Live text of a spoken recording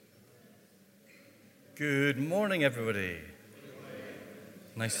Good morning, everybody.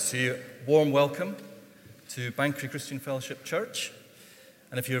 Nice to see you. Warm welcome to Banchory Christian Fellowship Church.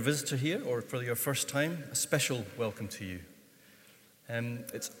 And if you're a visitor here or for your first time, a special welcome to you.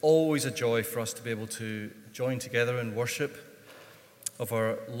 It's always a joy for us to be able to join together in worship of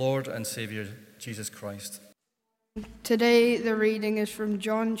our Lord and Saviour, Jesus Christ. Today, the reading is from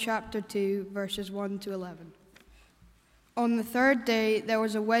John chapter 2, verses 1 to 11. On the third day, there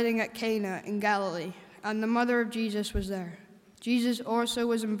was a wedding at Cana in Galilee, and the mother of Jesus was there. Jesus also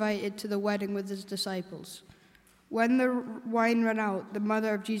was invited to the wedding with his disciples. When the wine ran out, the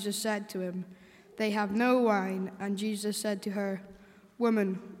mother of Jesus said to him, "They have no wine." And Jesus said to her,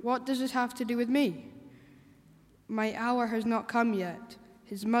 "Woman, what does this have to do with me? My hour has not come yet."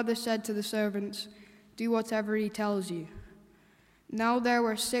 His mother said to the servants, "Do whatever he tells you." Now there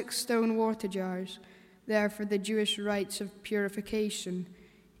were 6 stone water jars there for the Jewish rites of purification,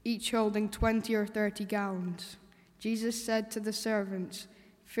 each holding 20 or 30 gallons. Jesus said to the servants,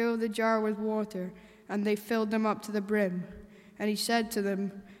 "Fill the jar with water," and they filled them up to the brim. And he said to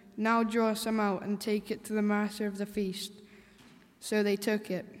them, "Now draw some out and take it to the master of the feast." So they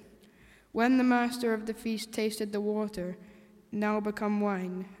took it. When the master of the feast tasted the water, now become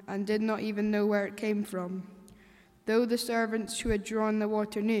wine, and did not even know where it came from, though the servants who had drawn the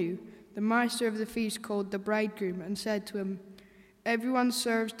water knew, the master of the feast called the bridegroom and said to him, "Everyone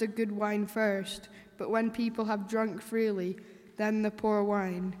serves the good wine first, but when people have drunk freely, then the poor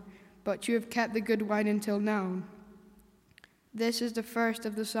wine. But you have kept the good wine until now." This is the first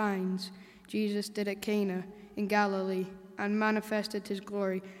of the signs Jesus did at Cana in Galilee and manifested his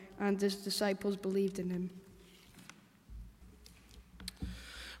glory, and his disciples believed in him.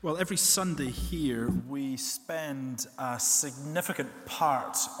 Well, every Sunday here we spend a significant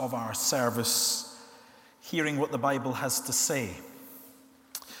part of our service hearing what the Bible has to say.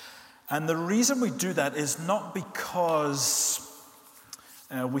 And the reason we do that is not because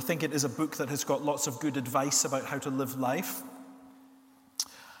we think it is a book that has got lots of good advice about how to live life,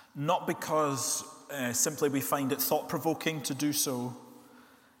 not because simply we find it thought-provoking to do so,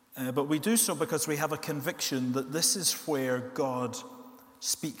 but we do so because we have a conviction that this is where God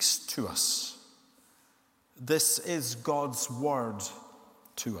speaks to us. This is God's word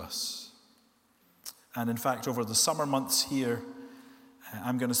to us. And in fact, over the summer months here,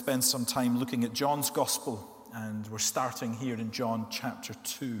 I'm going to spend some time looking at John's Gospel, and we're starting here in John chapter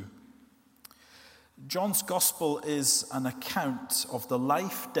 2. John's Gospel is an account of the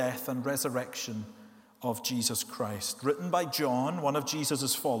life, death, and resurrection of Jesus Christ, written by John, one of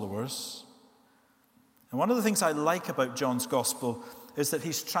Jesus' followers. And one of the things I like about John's Gospel is that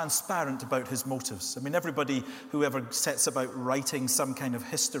he's transparent about his motives. I mean, everybody who ever sets about writing some kind of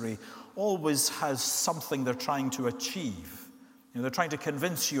history always has something they're trying to achieve. They're trying to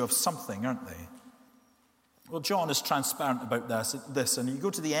convince you of something, aren't they? Well, John is transparent about this, and you go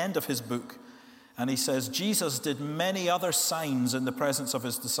to the end of his book, and he says, Jesus did many other signs in the presence of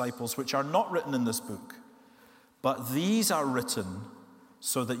his disciples, which are not written in this book, but these are written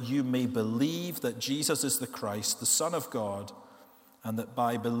so that you may believe that Jesus is the Christ, the Son of God, and that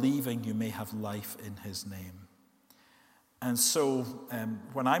by believing you may have life in his name. And so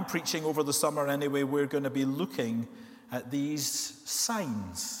when I'm preaching over the summer anyway, we're going to be looking at these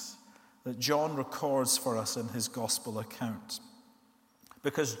signs that John records for us in his gospel account.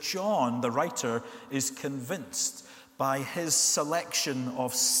 Because John, the writer, is convinced by his selection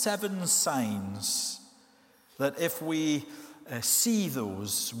of 7 signs that if we see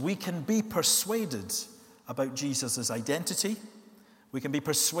those, we can be persuaded about Jesus' identity. We can be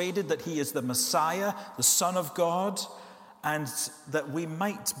persuaded that he is the Messiah, the Son of God, and that we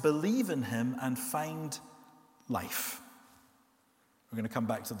might believe in him and find life. We're going to come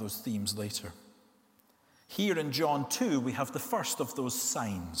back to those themes later. Here in John 2, we have the first of those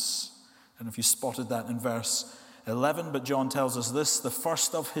signs. I don't know if you spotted that in verse 11, but John tells us this, the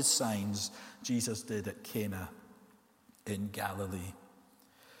first of his signs Jesus did at Cana in Galilee.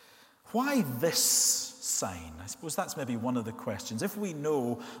 Why this sign? I suppose that's maybe one of the questions. If we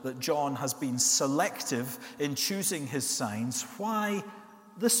know that John has been selective in choosing his signs, why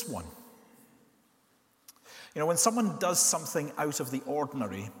this one? When someone does something out of the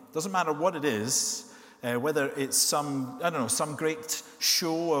ordinary, doesn't matter what it is, whether it's some great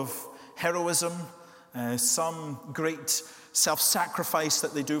show of heroism, some great self-sacrifice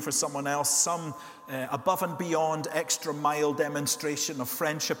that they do for someone else, some above and beyond extra mile demonstration of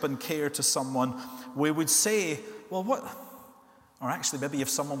friendship and care to someone, we would say, well, what? Or actually, maybe if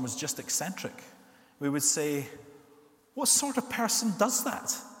someone was just eccentric, we would say, what sort of person does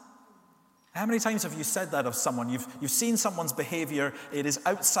that? How many times have you said that of someone? You've seen someone's behavior, it is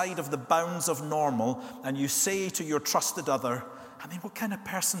outside of the bounds of normal, and you say to your trusted other, I mean, what kind of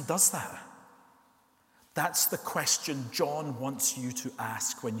person does that? That's the question John wants you to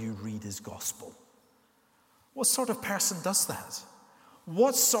ask when you read his gospel. What sort of person does that?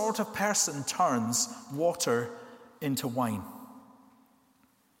 What sort of person turns water into wine?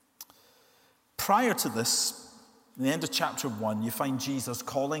 Prior to this, in the end of chapter 1, you find Jesus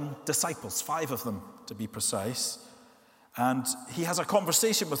calling disciples, 5 of them to be precise. And he has a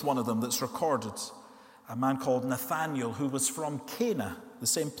conversation with one of them that's recorded, a man called Nathanael, who was from Cana, the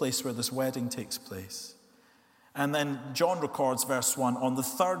same place where this wedding takes place. And then John records, verse 1, on the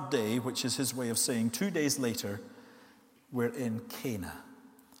third day, which is his way of saying 2 days later, we're in Cana,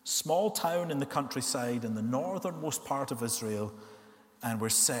 small town in the countryside in the northernmost part of Israel, and we're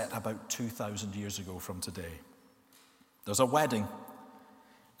set about 2,000 years ago from today. There's a wedding,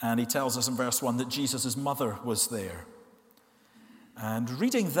 and he tells us in verse 1 that Jesus' mother was there. And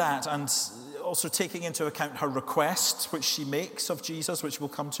reading that, and also taking into account her request, which she makes of Jesus, which we'll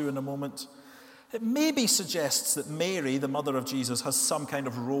come to in a moment, it maybe suggests that Mary, the mother of Jesus, has some kind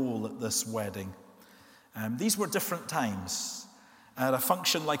of role at this wedding. These were different times. At a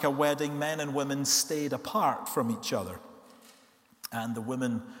function like a wedding, men and women stayed apart from each other. And the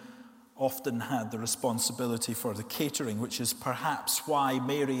women often had the responsibility for the catering, which is perhaps why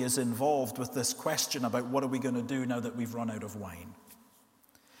Mary is involved with this question about what are we going to do now that we've run out of wine.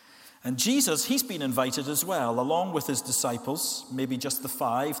 And Jesus, he's been invited as well, along with his disciples, maybe just the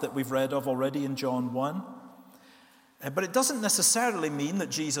 5 that we've read of already in John 1. But it doesn't necessarily mean that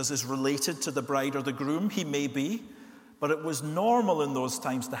Jesus is related to the bride or the groom. He may be, but it was normal in those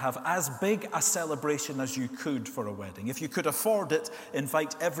times to have as big a celebration as you could for a wedding. If you could afford it,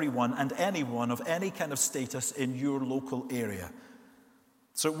 invite everyone and anyone of any kind of status in your local area.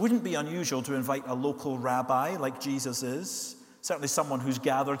 So it wouldn't be unusual to invite a local rabbi like Jesus is, certainly someone who's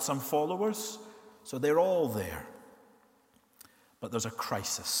gathered some followers. So they're all there. But there's a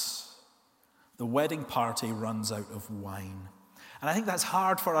crisis. The wedding party runs out of wine. And I think that's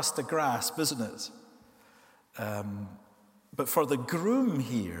hard for us to grasp, isn't it? But for the groom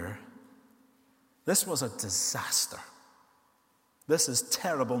here, this was a disaster. This is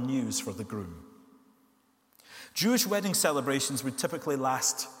terrible news for the groom. Jewish wedding celebrations would typically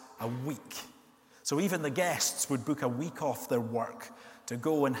last a week. So even the guests would book a week off their work to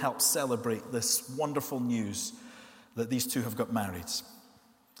go and help celebrate this wonderful news that these two have got married.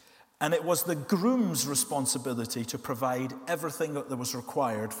 And it was the groom's responsibility to provide everything that was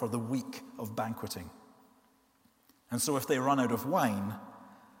required for the week of banqueting. And so if they run out of wine,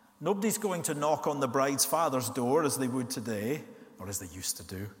 nobody's going to knock on the bride's father's door as they would today, or as they used to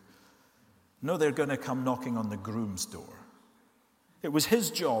do. No, they're going to come knocking on the groom's door. It was his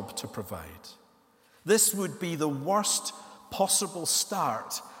job to provide. This would be the worst possible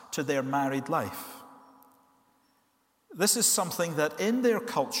start to their married life. This is something that in their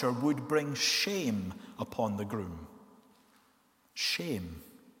culture would bring shame upon the groom. Shame.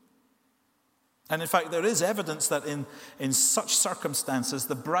 And in fact, there is evidence that in such circumstances,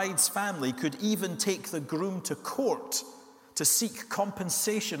 the bride's family could even take the groom to court to seek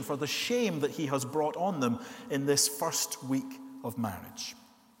compensation for the shame that he has brought on them in this first week of marriage.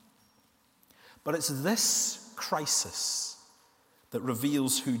 But it's this crisis that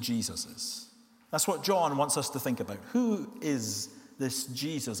reveals who Jesus is. That's what John wants us to think about. Who is this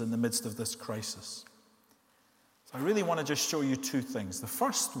Jesus in the midst of this crisis? So I really want to just show you 2 things. The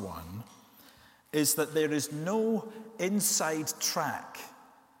first one is that there is no inside track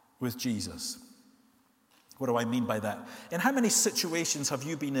with Jesus. What do I mean by that? In how many situations have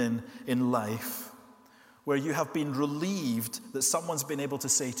you been in life where you have been relieved that someone's been able to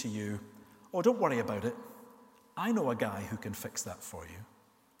say to you, oh, don't worry about it. I know a guy who can fix that for you.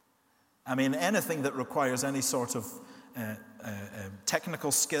 I mean, anything that requires any sort of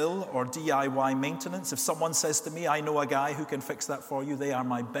technical skill or DIY maintenance, if someone says to me, I know a guy who can fix that for you, they are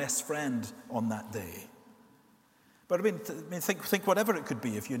my best friend on that day. But I mean, think whatever it could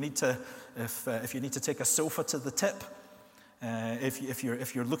be. If you need to take a sofa to the tip, if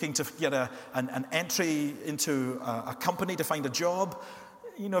you're looking to get an entry into a company to find a job,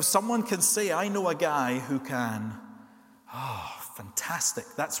 you know, if someone can say, I know a guy who can, fantastic.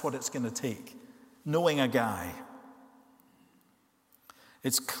 That's what it's going to take, knowing a guy.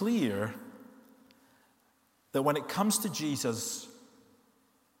 It's clear that when it comes to Jesus,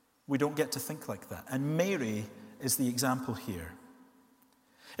 we don't get to think like that. And Mary is the example here.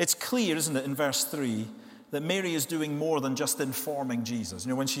 It's clear, isn't it, in verse 3, that Mary is doing more than just informing Jesus. You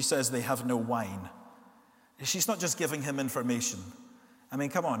know, when she says they have no wine, she's not just giving him information. I mean,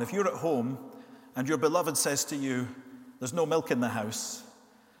 come on, if you're at home and your beloved says to you, there's no milk in the house,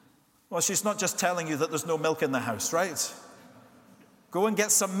 well, she's not just telling you that there's no milk in the house, right? Go and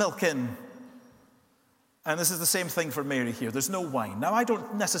get some milk in. And this is the same thing for Mary here. There's no wine. Now, I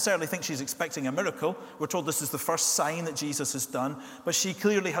don't necessarily think she's expecting a miracle. We're told this is the first sign that Jesus has done. But she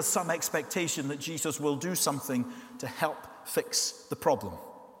clearly has some expectation that Jesus will do something to help fix the problem.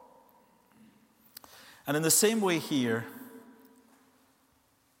 And in the same way here,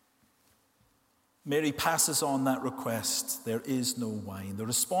 Mary passes on that request. There is no wine. The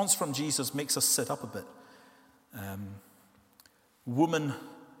response from Jesus makes us sit up a bit. Woman,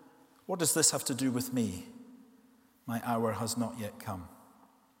 what does this have to do with me? My hour has not yet come.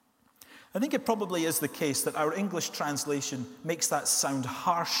 I think it probably is the case that our English translation makes that sound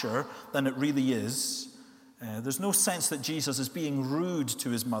harsher than it really is. There's no sense that Jesus is being rude to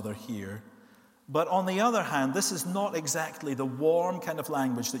his mother here. But on the other hand, this is not exactly the warm kind of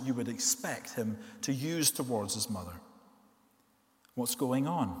language that you would expect him to use towards his mother. What's going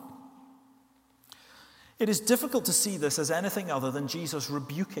on? It is difficult to see this as anything other than Jesus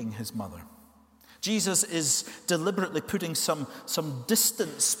rebuking his mother. Jesus is deliberately putting some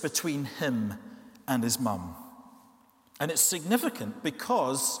distance between him and his mum. And it's significant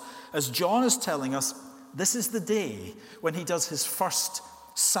because, as John is telling us, this is the day when he does his first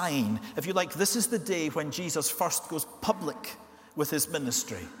sign. If you like, this is the day when Jesus first goes public with his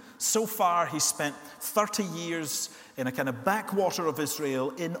ministry. So far, he's spent 30 years in a kind of backwater of Israel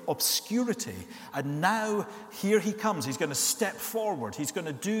in obscurity. And now, here he comes. He's going to step forward. He's going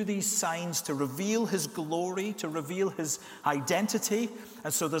to do these signs to reveal his glory, to reveal his identity.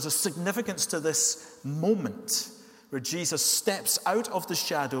 And so there's a significance to this moment where Jesus steps out of the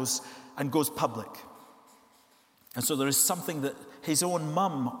shadows and goes public. And so there is something that his own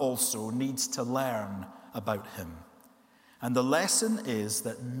mum also needs to learn about him. And the lesson is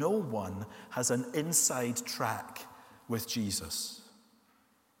that no one has an inside track with Jesus.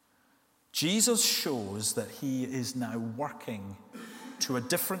 Jesus shows that he is now working to a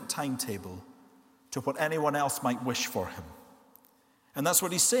different timetable to what anyone else might wish for him. And that's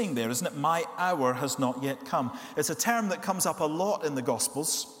what he's saying there, isn't it? My hour has not yet come. It's a term that comes up a lot in the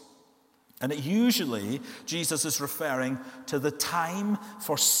Gospels. And usually, Jesus is referring to the time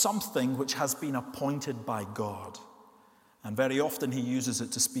for something which has been appointed by God. And very often he uses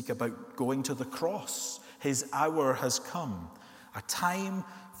it to speak about going to the cross. His hour has come. A time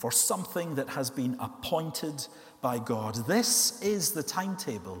for something that has been appointed by God. This is the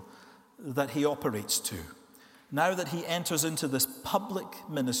timetable that he operates to. Now that he enters into this public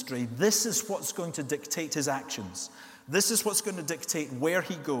ministry, this is what's going to dictate his actions. This is what's going to dictate where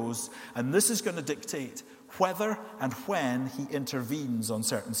he goes, and this is going to dictate whether and when he intervenes on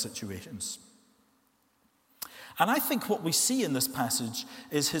certain situations. And I think what we see in this passage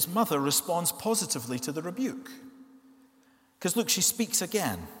is his mother responds positively to the rebuke. Because look, she speaks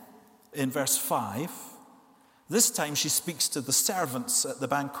again in verse 5. This time she speaks to the servants at the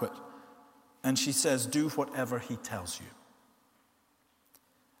banquet, and she says, do whatever he tells you.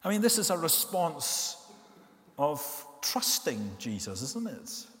 I mean, this is a response of trusting Jesus, isn't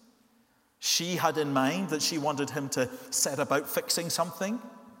it? She had in mind that she wanted him to set about fixing something.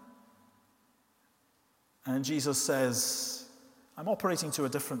 And Jesus says, I'm operating to a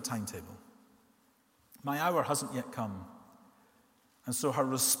different timetable. My hour hasn't yet come. And so her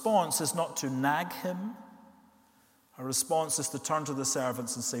response is not to nag him. Her response is to turn to the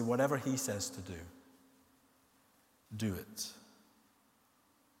servants and say, whatever he says to do, do it.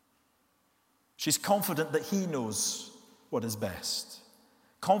 She's confident that he knows what is best.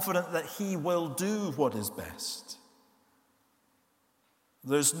 Confident that he will do what is best.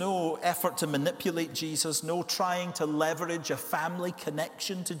 There's no effort to manipulate Jesus, no trying to leverage a family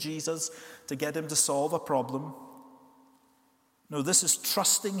connection to Jesus to get him to solve a problem. No, this is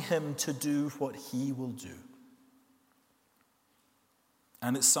trusting him to do what he will do.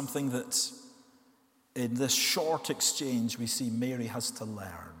 And it's something that in this short exchange we see Mary has to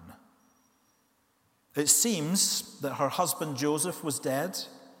learn. It seems that her husband Joseph was dead.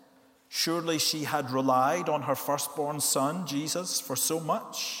 Surely she had relied on her firstborn son, Jesus, for so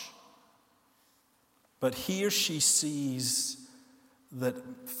much. But here she sees that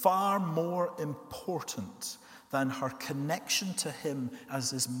far more important than her connection to him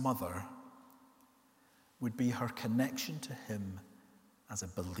as his mother would be her connection to him as a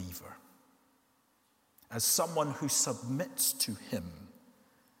believer, as someone who submits to him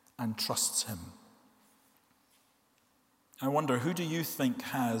and trusts him. I wonder, who do you think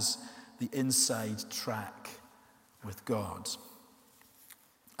has the inside track with God?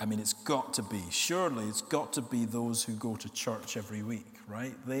 I mean, surely it's got to be those who go to church every week,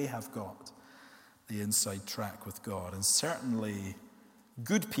 right? They have got the inside track with God. And certainly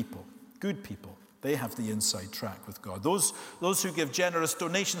good people, they have the inside track with God. Those who give generous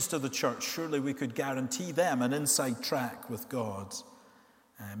donations to the church, surely we could guarantee them an inside track with God.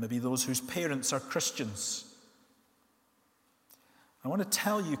 Maybe those whose parents are Christians. I want to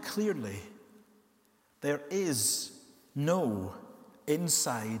tell you clearly, there is no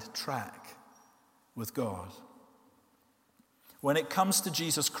inside track with God. When it comes to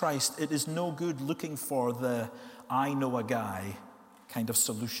Jesus Christ, it is no good looking for the I know a guy kind of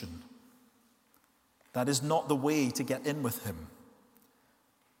solution. That is not the way to get in with him.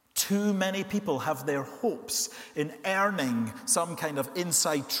 Too many people have their hopes in earning some kind of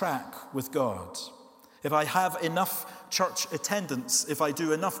inside track with God. If I have enough church attendance, if I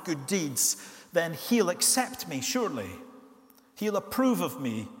do enough good deeds, then he'll accept me, surely. He'll approve of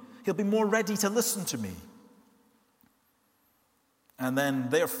me. He'll be more ready to listen to me. And then,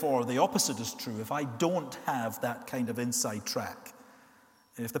 therefore, the opposite is true. If I don't have that kind of inside track,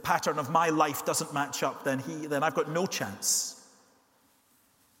 if the pattern of my life doesn't match up, then I've got no chance.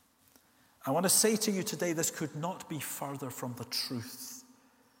 I want to say to you today, this could not be further from the truth.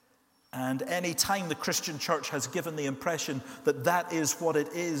 And any time the Christian church has given the impression that that is what it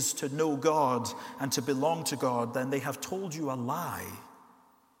is to know God and to belong to God, then they have told you a lie.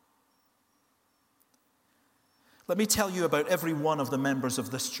 Let me tell you about every one of the members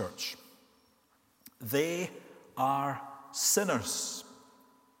of this church. They are sinners.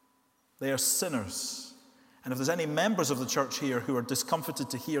 They are sinners. And if there's any members of the church here who are discomforted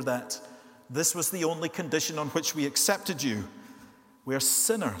to hear that, this was the only condition on which we accepted you. We are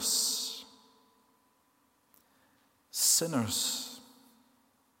sinners. Sinners.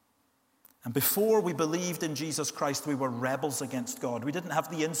 And before we believed in Jesus Christ, we were rebels against God. We didn't have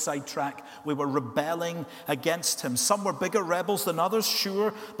the inside track. We were rebelling against him. Some were bigger rebels than others,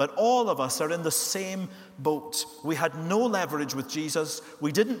 sure, but all of us are in the same boat. We had no leverage with Jesus.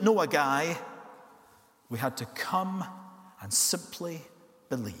 We didn't know a guy. We had to come and simply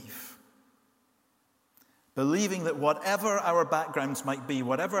believe. Believing that whatever our backgrounds might be,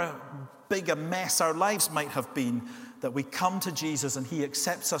 whatever big a mess our lives might have been, that we come to Jesus and he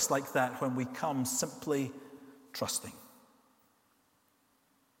accepts us like that when we come simply trusting.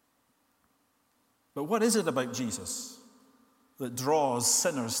 But what is it about Jesus that draws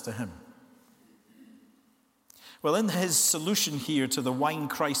sinners to him? Well, in his solution here to the wine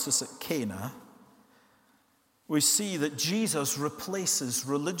crisis at Cana, we see that Jesus replaces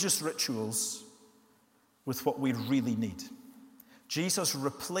religious rituals with what we really need. Jesus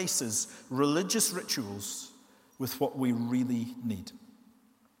replaces religious rituals with what we really need.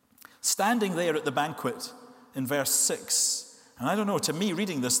 Standing there at the banquet in verse 6, and I don't know, to me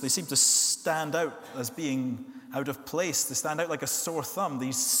reading this, they seem to stand out as being out of place. They stand out like a sore thumb,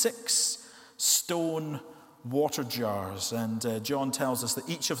 these 6 stone water jars. And John tells us that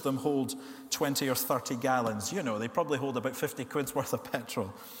each of them hold 20 or 30 gallons. You know, they probably hold about 50 quid's worth of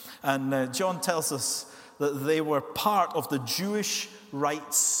petrol. And John tells us that they were part of the Jewish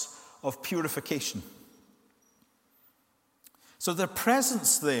rites of purification. So their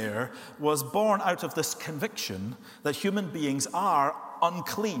presence there was born out of this conviction that human beings are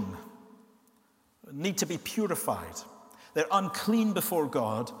unclean, need to be purified. They're unclean before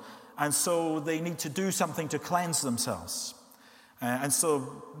God, and so they need to do something to cleanse themselves. And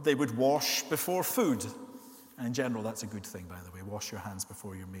so they would wash before food. And in general, that's a good thing, by the way. Wash your hands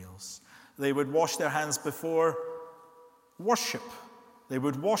before your meals. They would wash their hands before worship. They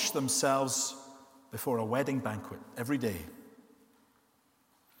would wash themselves before a wedding banquet every day.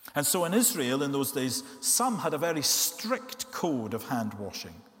 And so in Israel in those days, some had a very strict code of hand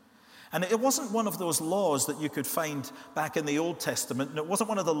washing. And it wasn't one of those laws that you could find back in the Old Testament, and it wasn't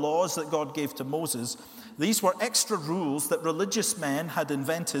one of the laws that God gave to Moses. These were extra rules that religious men had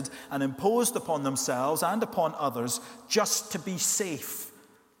invented and imposed upon themselves and upon others just to be safe.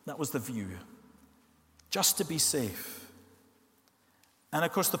 That was the view. Just to be safe. And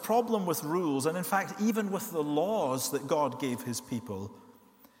of course, the problem with rules, and in fact, even with the laws that God gave his people,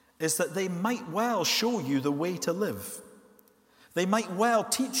 is that they might well show you the way to live. They might well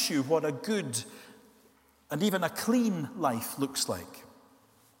teach you what a good and even a clean life looks like.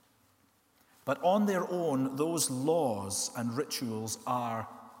 But on their own, those laws and rituals are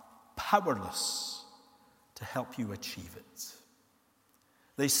powerless to help you achieve it.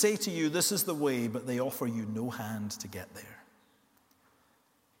 They say to you, this is the way, but they offer you no hand to get there.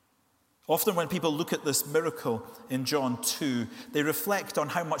 Often when people look at this miracle in John 2, they reflect on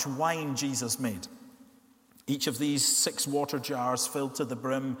how much wine Jesus made. Each of these 6 water jars filled to the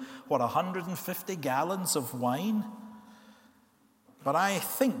brim, 150 gallons of wine? But I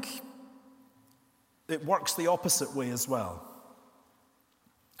think it works the opposite way as well.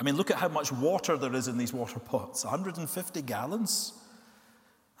 I mean, look at how much water there is in these water pots. 150 gallons?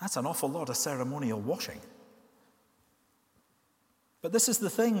 That's an awful lot of ceremonial washing. But this is the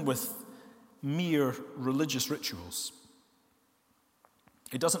thing with mere religious rituals.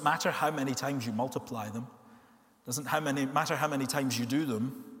 It doesn't matter how many times you multiply them. It doesn't matter how many times you do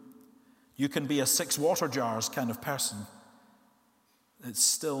them. You can be a 6 water jars kind of person. It's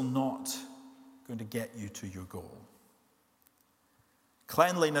still not going to get you to your goal.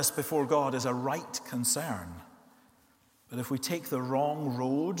 Cleanliness before God is a right concern. But if we take the wrong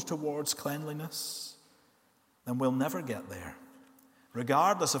road towards cleanliness, then we'll never get there,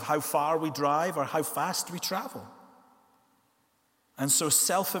 regardless of how far we drive or how fast we travel. And so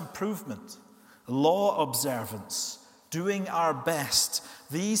self-improvement, law observance, doing our best,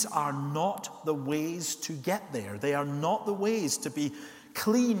 these are not the ways to get there. They are not the ways to be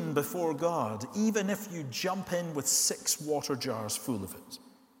clean before God, even if you jump in with 6 water jars full of it.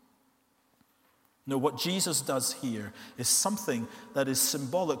 No, what Jesus does here is something that is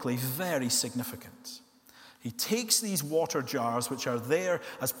symbolically very significant. He takes these water jars, which are there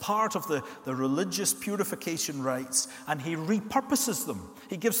as part of the religious purification rites, and he repurposes them.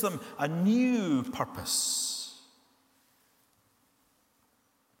 He gives them a new purpose.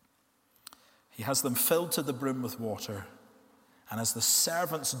 He has them filled to the brim with water, and as the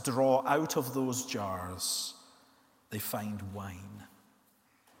servants draw out of those jars, they find wine.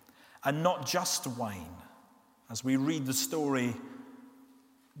 And not just wine. As we read the story,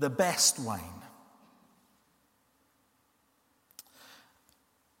 the best wine.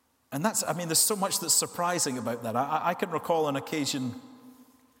 And there's so much that's surprising about that. I can recall an occasion,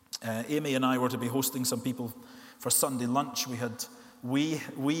 Amy and I were to be hosting some people for Sunday lunch. We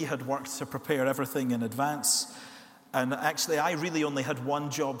had worked to prepare everything in advance. And actually, I really only had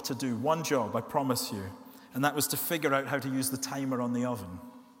one job to do. One job, I promise you. And that was to figure out how to use the timer on the oven,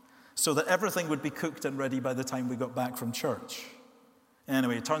 so that everything would be cooked and ready by the time we got back from church.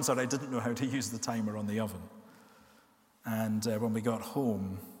 Anyway, it turns out I didn't know how to use the timer on the oven. And when we got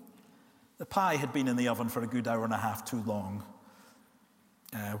home, the pie had been in the oven for a good hour and a half too long.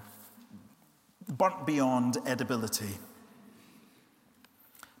 Burnt beyond edibility.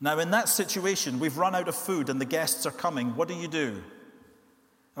 Now, in that situation, we've run out of food and the guests are coming. What do?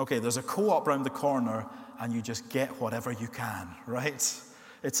 Okay, there's a co-op round the corner and you just get whatever you can, right?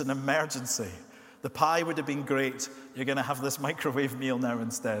 It's an emergency. The pie would have been great. You're going to have this microwave meal now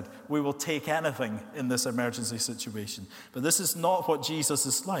instead. We will take anything in this emergency situation. But this is not what Jesus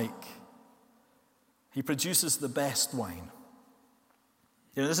is like. He produces the best wine.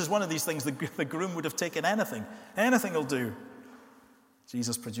 This is one of these things, the groom would have taken anything. Anything will do.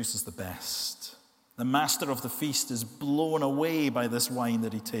 Jesus produces the best. The master of the feast is blown away by this wine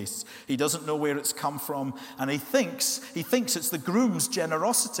that he tastes. He doesn't know where it's come from, and he thinks it's the groom's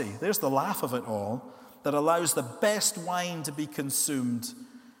generosity. There's the laugh of it all, that allows the best wine to be consumed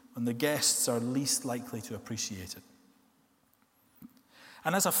when the guests are least likely to appreciate it.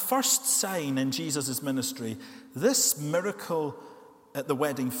 And as a first sign in Jesus' ministry, this miracle at the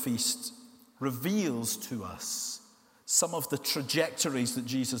wedding feast reveals to us some of the trajectories that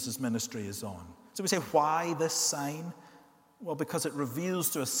Jesus' ministry is on. So we say, why this sign? Well, because it reveals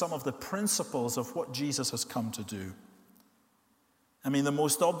to us some of the principles of what Jesus has come to do. The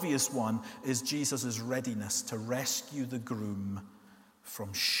most obvious one is Jesus' readiness to rescue the groom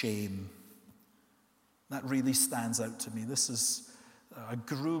from shame. That really stands out to me. This is a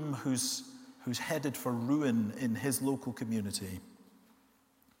groom who's headed for ruin in his local community.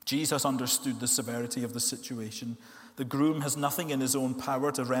 Jesus understood the severity of the situation. The groom has nothing in his own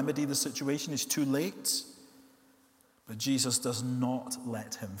power to remedy the situation. It's too late. But Jesus does not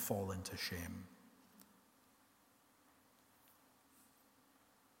let him fall into shame.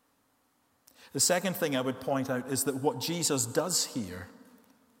 The second thing I would point out is that what Jesus does here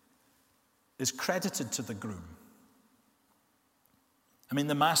is credited to the groom.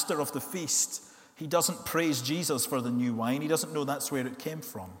 The master of the feast, he doesn't praise Jesus for the new wine. He doesn't know that's where it came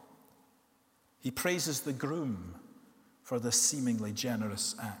from. He praises the groom for this seemingly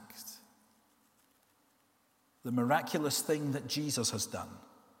generous act. The miraculous thing that Jesus has done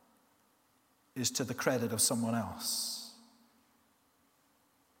is to the credit of someone else.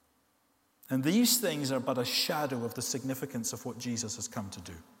 And these things are but a shadow of the significance of what Jesus has come to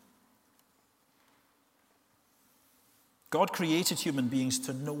do. God created human beings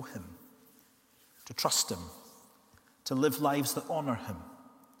to know him, to trust him, to live lives that honor him.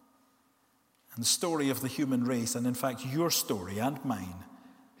 And the story of the human race, and in fact your story and mine,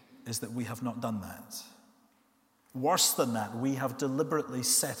 is that we have not done that. Worse than that, we have deliberately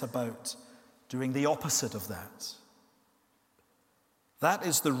set about doing the opposite of that. That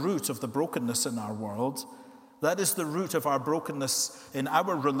is the root of the brokenness in our world. That is the root of our brokenness in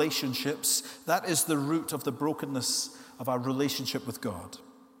our relationships. That is the root of the brokenness of our relationship with God.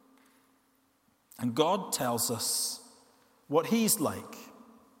 And God tells us what He's like.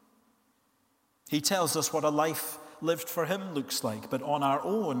 He tells us what a life lived for Him looks like, but on our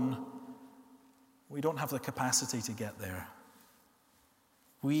own, we don't have the capacity to get there.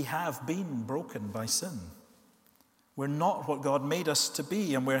 We have been broken by sin. We're not what God made us to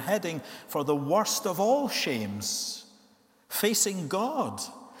be, and we're heading for the worst of all shames, facing God,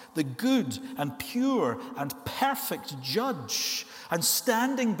 the good and pure and perfect judge, and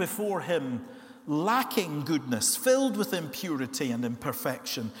standing before Him lacking goodness, filled with impurity and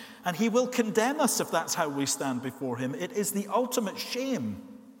imperfection. And He will condemn us if that's how we stand before Him. It is the ultimate shame.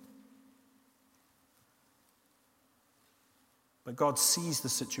 But God sees the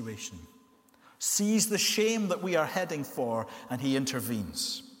situation, sees the shame that we are heading for, and He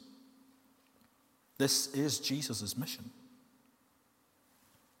intervenes. This is Jesus' mission.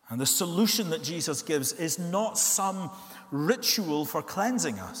 And the solution that Jesus gives is not some ritual for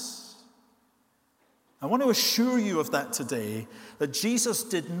cleansing us. I want to assure you of that today, that Jesus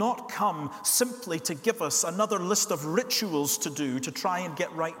did not come simply to give us another list of rituals to do to try and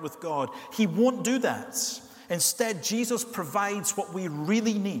get right with God. He won't do that. Instead, Jesus provides what we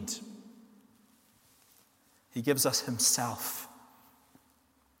really need. He gives us Himself.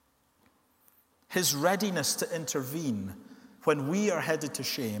 His readiness to intervene when we are headed to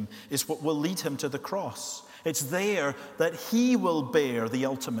shame is what will lead Him to the cross. It's there that He will bear the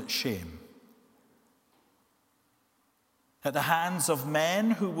ultimate shame. At the hands of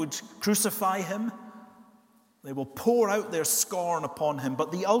men who would crucify Him, they will pour out their scorn upon Him.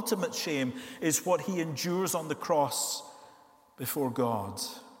 But the ultimate shame is what He endures on the cross before God.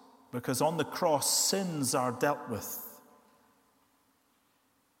 Because on the cross, sins are dealt with.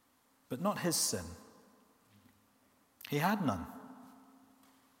 But not His sin. He had none.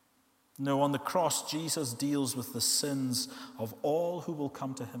 No, on the cross, Jesus deals with the sins of all who will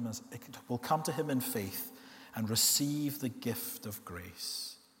come to Him in faith and receive the gift of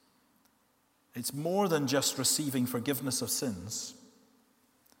grace. It's more than just receiving forgiveness of sins.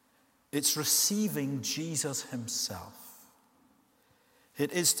 It's receiving Jesus Himself.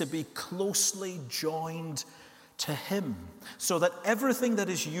 It is to be closely joined to Him so that everything that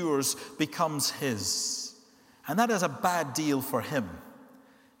is yours becomes His. And that is a bad deal for Him.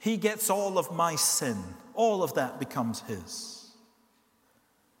 He gets all of my sin. All of that becomes His.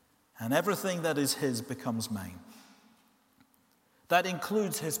 And everything that is His becomes mine. That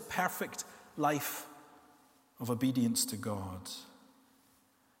includes His perfect life of obedience to God.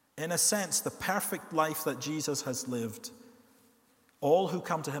 In a sense, the perfect life that Jesus has lived, all who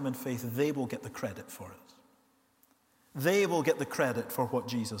come to Him in faith, they will get the credit for it. They will get the credit for what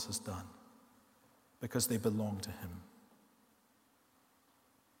Jesus has done because they belong to Him.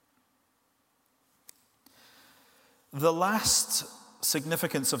 The last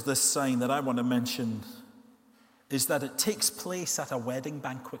significance of this sign that I want to mention is that it takes place at a wedding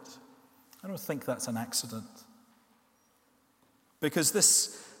banquet. I don't think that's an accident. Because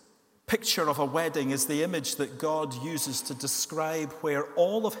this picture of a wedding is the image that God uses to describe where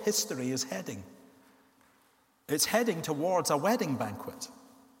all of history is heading. It's heading towards a wedding banquet.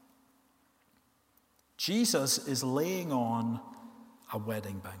 Jesus is laying on a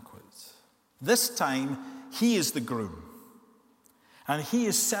wedding banquet. This time, He is the groom. And He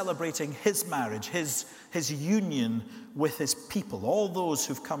is celebrating His marriage, his union with His people, all those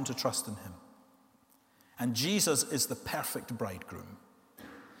who've come to trust in Him. And Jesus is the perfect bridegroom.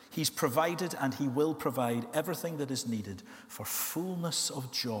 He's provided and He will provide everything that is needed for fullness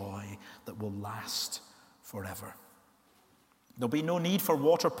of joy that will last forever. There'll be no need for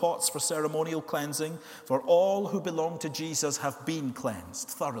water pots for ceremonial cleansing, for all who belong to Jesus have been cleansed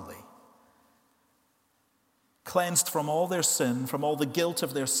thoroughly. Cleansed from all their sin, from all the guilt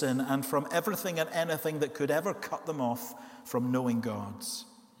of their sin, and from everything and anything that could ever cut them off from knowing God.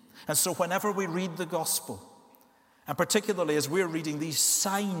 And so whenever we read the gospel, and particularly as we're reading these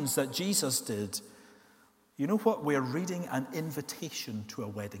signs that Jesus did, you know what? We're reading an invitation to a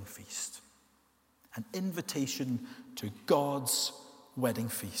wedding feast. An invitation to God's wedding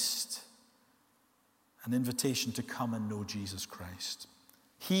feast. An invitation to come and know Jesus Christ.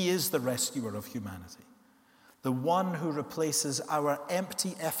 He is the rescuer of humanity. The one who replaces our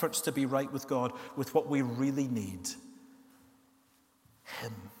empty efforts to be right with God with what we really need.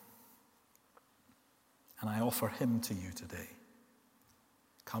 Him. And I offer Him to you today.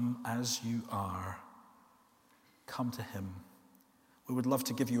 Come as you are. come to him. We would love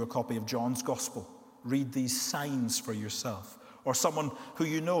to give you a copy of John's Gospel. Read these signs for yourself. Or someone who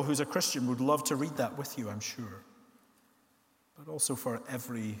you know who's a Christian would love to read that with you, I'm sure. But also for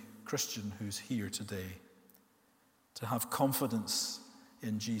every Christian who's here today, to have confidence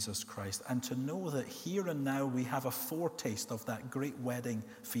in Jesus Christ and to know that here and now we have a foretaste of that great wedding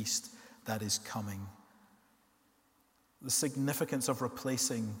feast that is coming. The significance of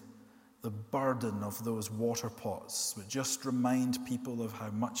replacing the burden of those water pots would just remind people of how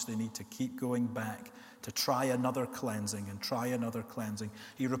much they need to keep going back to try another cleansing and try another cleansing.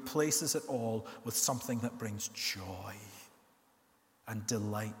 He replaces it all with something that brings joy and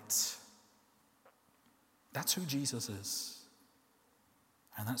delight. That's who Jesus is.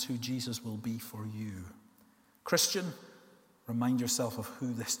 And that's who Jesus will be for you. Christian, remind yourself of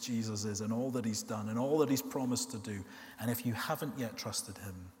who this Jesus is and all that he's done and all that he's promised to do. And if you haven't yet trusted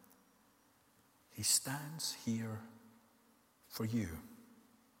him, he stands here for you.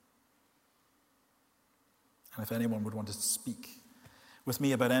 And if anyone would want to speak with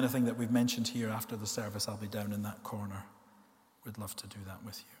me about anything that we've mentioned here after the service, I'll be down in that corner. We'd love to do that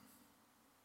with you.